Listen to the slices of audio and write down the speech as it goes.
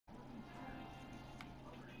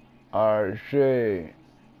Alright, shit.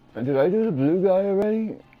 Did I do the blue guy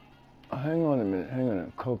already? Hang on a minute, hang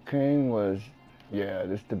on. Cocaine was, yeah,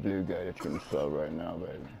 this is the blue guy that's gonna sell right now,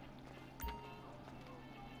 baby.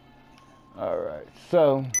 Alright,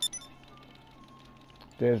 so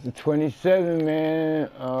there's the 27, man.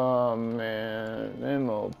 Oh man, them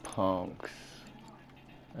old punks.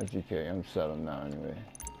 That's okay, I'm selling now anyway.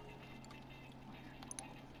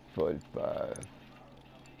 45.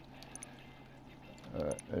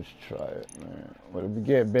 Alright, let's try it, man. What do we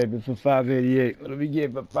get, baby, for 588? What do we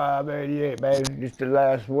get for 588, baby? This the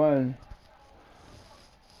last one.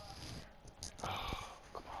 Oh,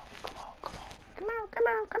 come on.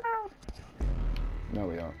 No,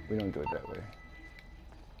 we don't. We don't do it that way.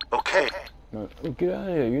 Okay. No, get out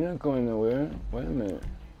of here. You're not going nowhere. Wait a minute.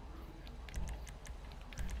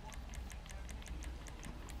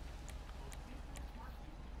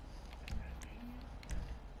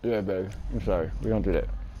 Yeah, baby. I'm sorry. We don't do that.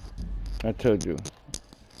 I told you.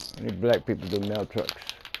 Only black people do mail trucks.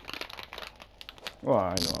 Well,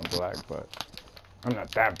 I know I'm black, but I'm not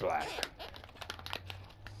that black.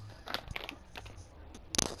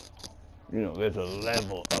 You know, there's a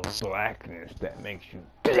level of blackness that makes you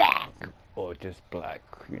black, or just black,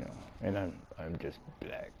 you know. And I'm just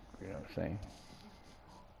black, you know what I'm saying?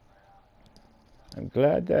 I'm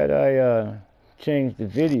glad that I changed the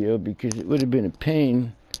video, because it would have been a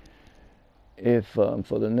pain if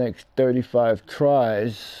for the next 35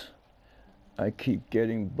 tries I keep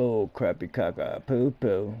getting bull crappy caca poo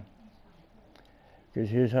poo. Because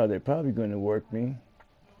here's how they're probably going to work me.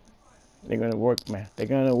 They're going to work me. They're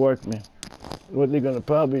going to work me. What they're going to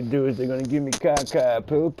probably do is they're going to give me caca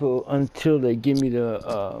poo poo until they give me the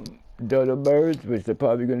DoDO Birdz, which they're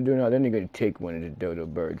probably going to do now. Then they're going to take one of the DoDO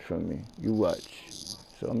Birdz from me. You watch.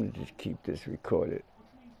 So I'm going to just keep this recorded.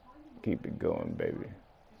 Keep it going, baby.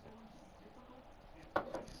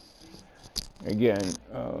 Again,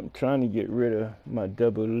 trying to get rid of my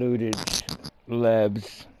double lootage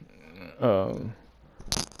labs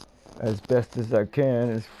as best as I can.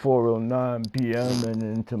 It's 4:09 p.m. and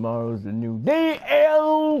then tomorrow's the new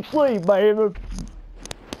DLC, baby.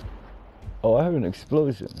 Oh, I have an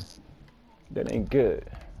explosion. That ain't good.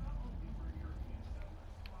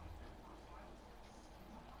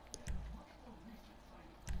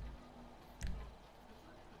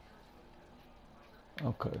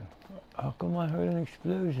 Okay. How come I heard an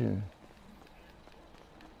explosion?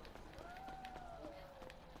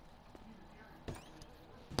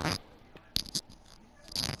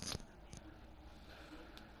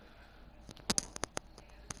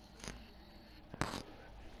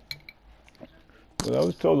 Well, I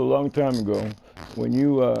was told a long time ago, when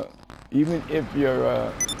you, even if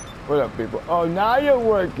you're, what up, people? Oh, now you're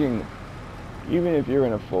working. Even if you're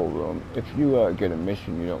in a full room, if you get a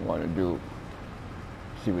mission you don't want to do,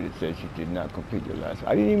 see what it says, you did not complete your last.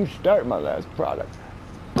 I didn't even start my last product.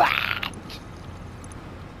 But!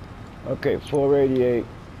 Okay, 488.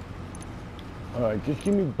 All right, just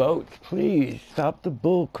give me boats, please. Stop the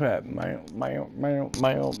bull crap.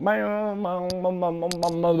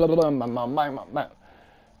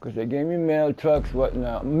 Because they gave me mail trucks, what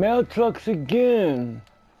now? Mail trucks again.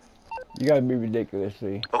 You gotta be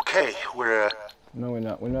ridiculously. Okay, we're No, we're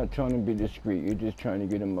not. We're not trying to be discreet. You're just trying to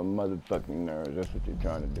get on my motherfucking nerves. That's what you're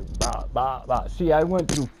trying to do. Bah, bah, bah. See, I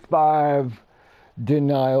went through 5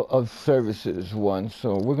 denial of services once,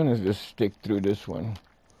 so we're gonna just stick through this one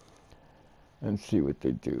and see what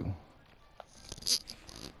they do.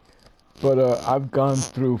 But I've gone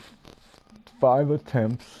through 5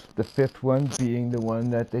 attempts, the 5th one being the one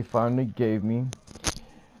that they finally gave me.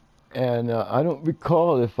 And I don't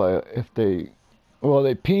recall if they, well,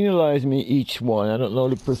 they penalized me each one. I don't know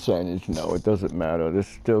the percentage. No, it doesn't matter. There's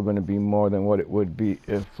still going to be more than what it would be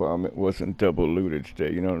if it wasn't double lootage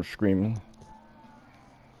day. You know what I'm screaming?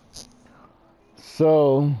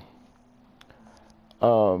 So,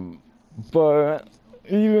 but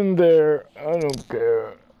even there, I don't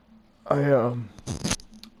care.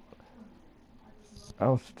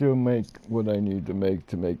 I'll still make what I need to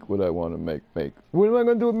make what I want to make. What am I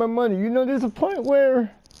going to do with my money? You know, there's a point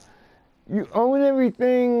where you own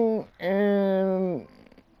everything and,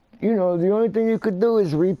 you know, the only thing you could do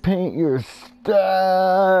is repaint your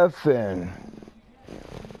stuff and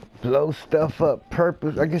blow stuff up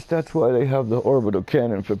purpose. I guess that's why they have the orbital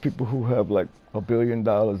cannon for people who have like $1 billion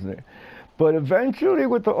in it. But eventually,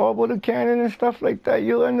 with the orbital cannon and stuff like that,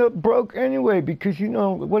 you'll end up broke anyway, because, you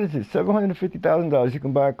know, what is it, $750,000, you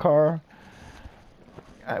can buy a car?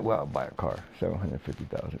 Well, buy a car,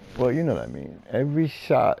 $750,000. Well, you know what I mean. Every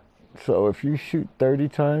shot, so if you shoot 30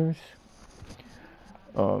 times,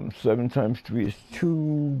 7 times 3 is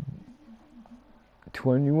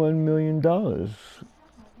 $21 million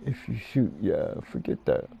if you shoot. Yeah, forget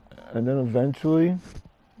that. And then eventually,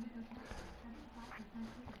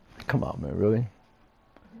 come on, man, really?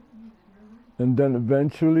 And then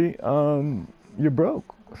eventually, you're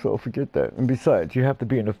broke. So forget that. And besides, you have to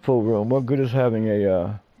be in a full room. What good is having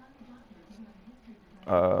a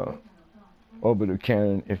orbital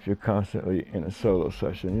cannon if you're constantly in a solo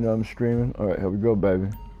session? You know I'm screaming? Alright, here we go, baby.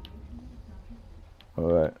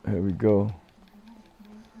 Alright, here we go.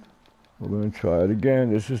 We're gonna try it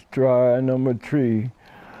again. This is try number 3.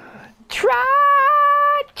 Try,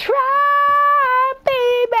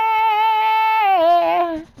 baby.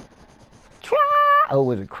 Try. Oh,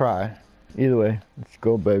 was it cry? Either way, let's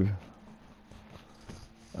go, baby.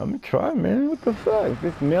 I'm gonna try, man. What the fuck?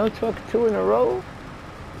 This mail truck 2 in a row?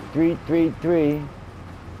 333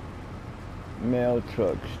 mail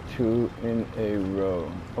trucks 2 in a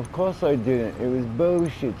row. Of course I didn't. It was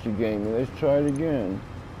bullshit you gave me. Let's try it again.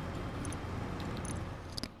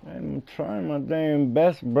 I'm trying my damn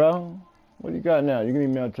best, bro. What do you got now? You're gonna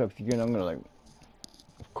give me mail trucks again? I'm gonna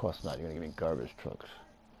of course not. You're gonna give me garbage trucks.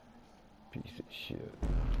 Piece of shit.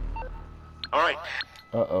 Alright.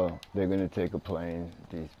 Uh-oh. They're gonna take a plane,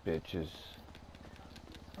 these bitches.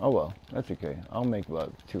 Oh well, that's okay. I'll make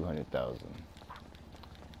about 200,000.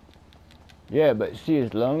 Yeah, but see,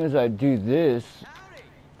 as long as I do this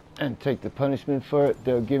and take the punishment for it,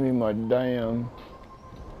 they'll give me my damn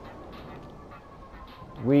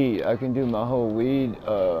weed. I can do my whole weed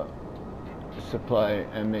supply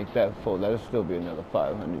and make that full. That'll still be another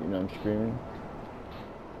 500. You know I'm screaming?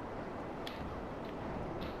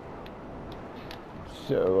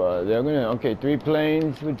 So they're gonna, okay, 3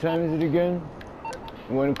 planes. What time is it again?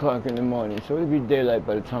 1 o'clock in the morning. So it'll be daylight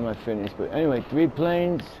by the time I finish. But anyway, 3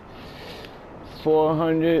 planes,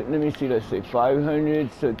 400. Let me see. Let's say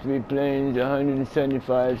 500. So 3 planes,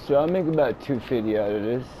 175. So I'll make about 250 out of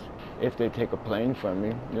this if they take a plane from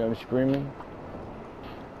me. You know I'm screaming?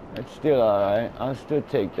 That's still alright. I'll still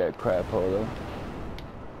take that crap holo.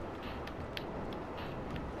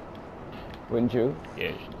 Wouldn't you?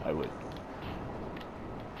 Yes, I would.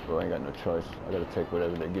 Well, I ain't got no choice. I gotta take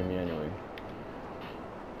whatever they give me anyway.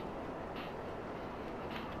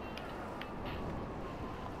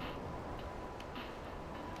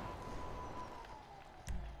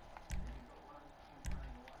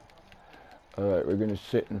 Alright, we're gonna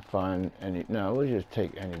sit and find any. No, we'll just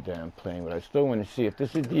take any damn plane, but I still want to see if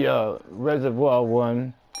this is the reservoir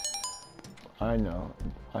one. I know.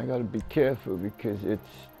 I gotta be careful because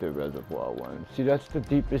it's the reservoir one. See, that's the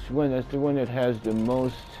deepest one. That's the one that has the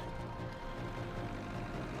most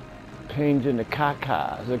pains in the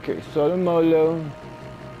cacas. Okay, Solomolo,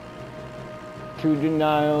 2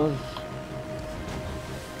 denials,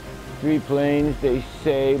 3 planes, they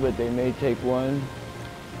say, but they may take 1.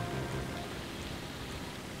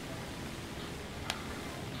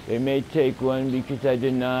 They may take 1 because I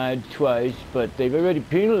denied twice, but they've already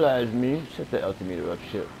penalized me. Set the altimeter up,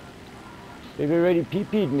 shit. They've already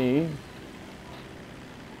PP'd me,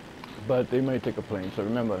 but they might take a plane. So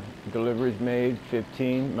remember, deliveries made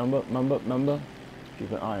 15. Remember.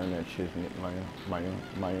 Keep an eye on that shit.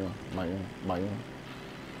 Mayo.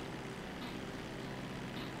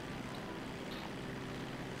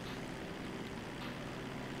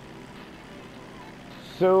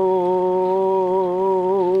 So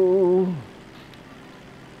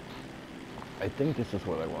I think this is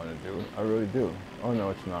what I want to do. I really do. Oh no,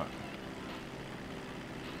 it's not.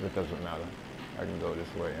 It doesn't matter. I can go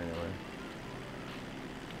this way anyway.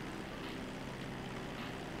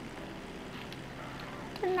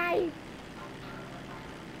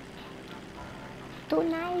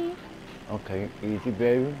 Tonight. Okay, easy,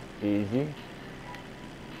 baby. Easy.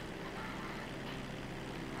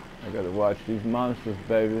 I gotta watch these monsters,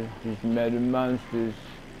 baby. These meta monsters.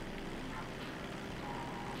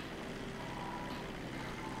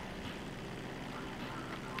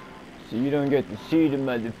 So you don't get to see the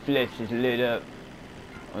mother flesh is lit up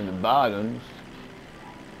on the bottoms.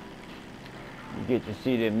 You get to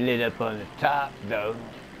see them lit up on the top, though.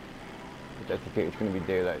 But that's okay, it's gonna be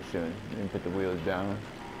daylight soon. Let me put the wheels down.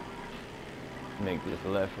 Make this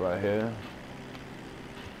left right here.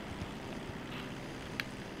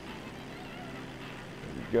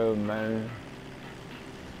 There we go, man.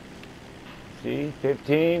 See,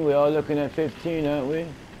 15, we're all looking at 15, aren't we?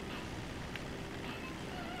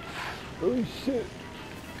 Oh shit.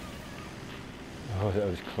 Oh, that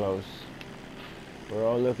was close. We're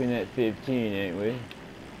all looking at 15, ain't we?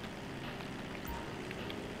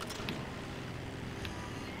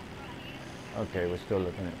 Okay, we're still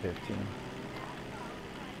looking at 15.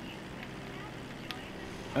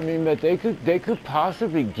 I mean, but they could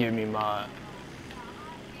possibly give me my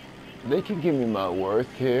they can give me my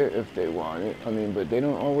worth here if they want it. I mean, but they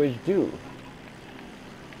don't always do.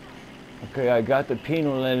 Okay, I got the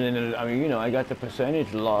penal and I mean, you know, I got the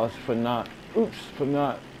percentage loss for not,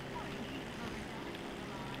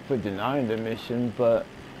 for denying the mission, but,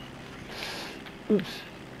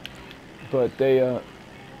 but they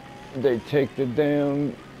take the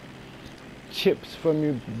damn chips from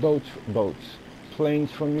you,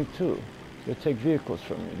 planes from you too. They take vehicles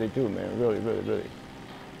from you. They do, man. Really, really, really.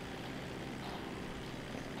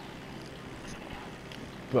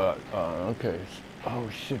 But, okay. Oh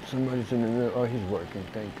shit, somebody's in the middle. Oh, he's working.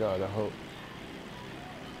 Thank God, I hope.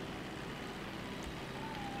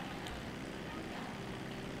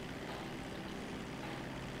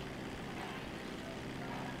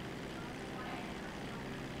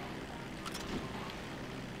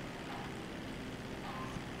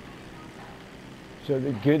 So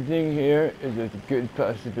the good thing here is there's a good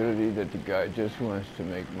possibility that the guy just wants to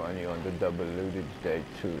make money on the double lootage day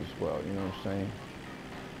too as well, you know what I'm saying?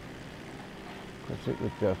 Because it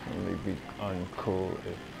would definitely be uncool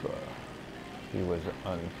if he was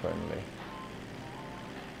unfriendly.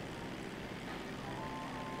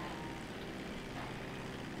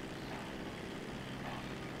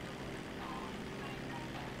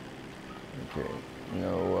 Okay,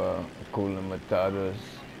 no Hakuna Matatas.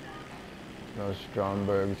 No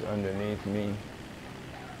Strombergs underneath me.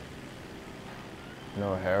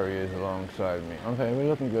 No Harriers alongside me. Okay, we're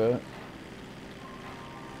looking good.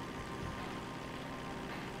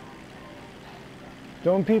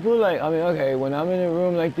 Don't people like, I mean, okay, when I'm in a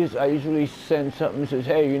room like this, I usually send something that says,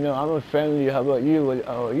 hey, you know, I'm a friendly, how about you?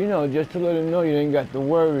 Oh, you know, just to let them know you ain't got to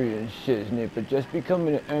worry and shit, isn't it? But just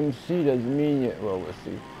becoming an MC doesn't mean you, well, we'll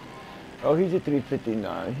see. Oh, he's a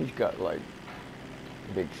 359. He's got, like,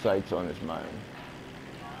 big sights on his mind.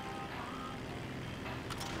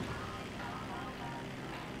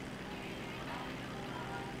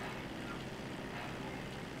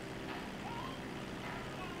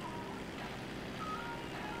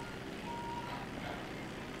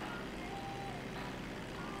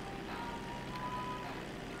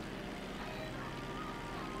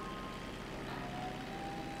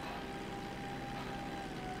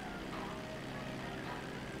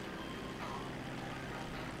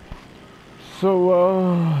 So,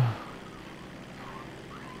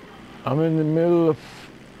 I'm in the middle of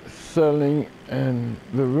selling and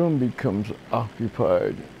the room becomes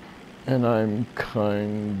occupied and I'm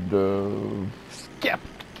kind of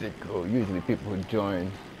skeptical. Usually people who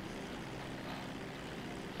join,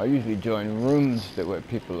 I usually join rooms where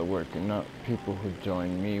people are working, not people who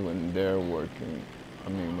join me when they're working. I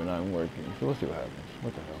mean, when I'm working. So we'll see what happens.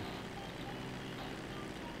 What the hell?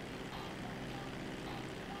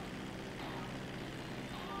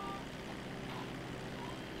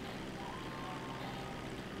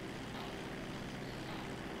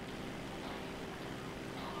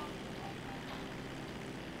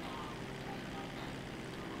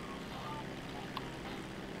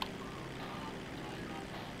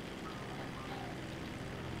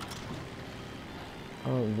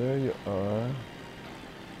 Oh, there you are.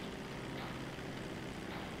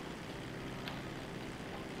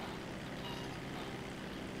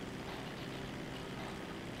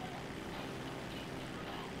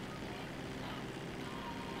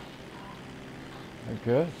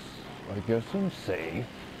 I guess I'm safe.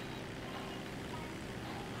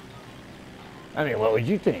 I mean, what would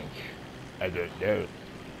you think? I don't know.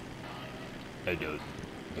 I don't.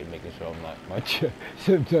 You're making sure I'm not much.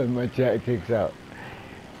 Sometimes my chat kicks out.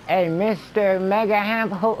 Hey, Mr.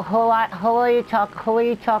 MegaHEMP, who are you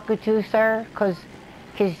talking to, sir? Cause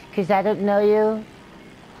I don't know you,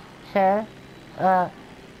 sir. Mr.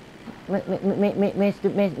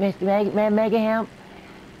 MegaHEMP,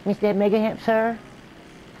 Mr. MegaHEMP, sir.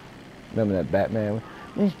 Remember that Batman?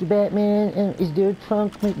 Mr. Batman, is there a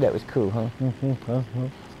trunk? That was cool, huh?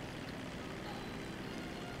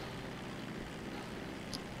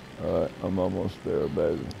 Alright, I'm almost there,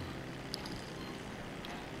 baby.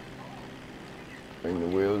 Bring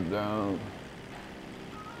the wheels down.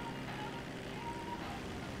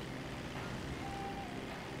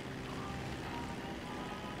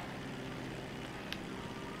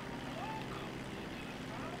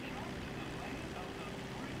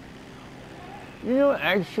 You know,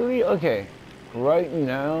 actually, okay, right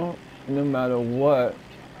now, no matter what,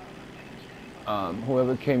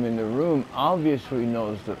 whoever came in the room obviously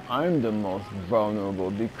knows that I'm the most vulnerable,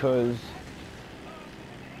 because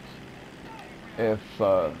if,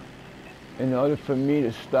 in order for me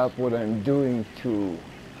to stop what I'm doing to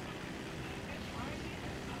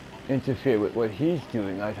interfere with what he's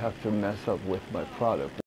doing, I'd have to mess up with my product.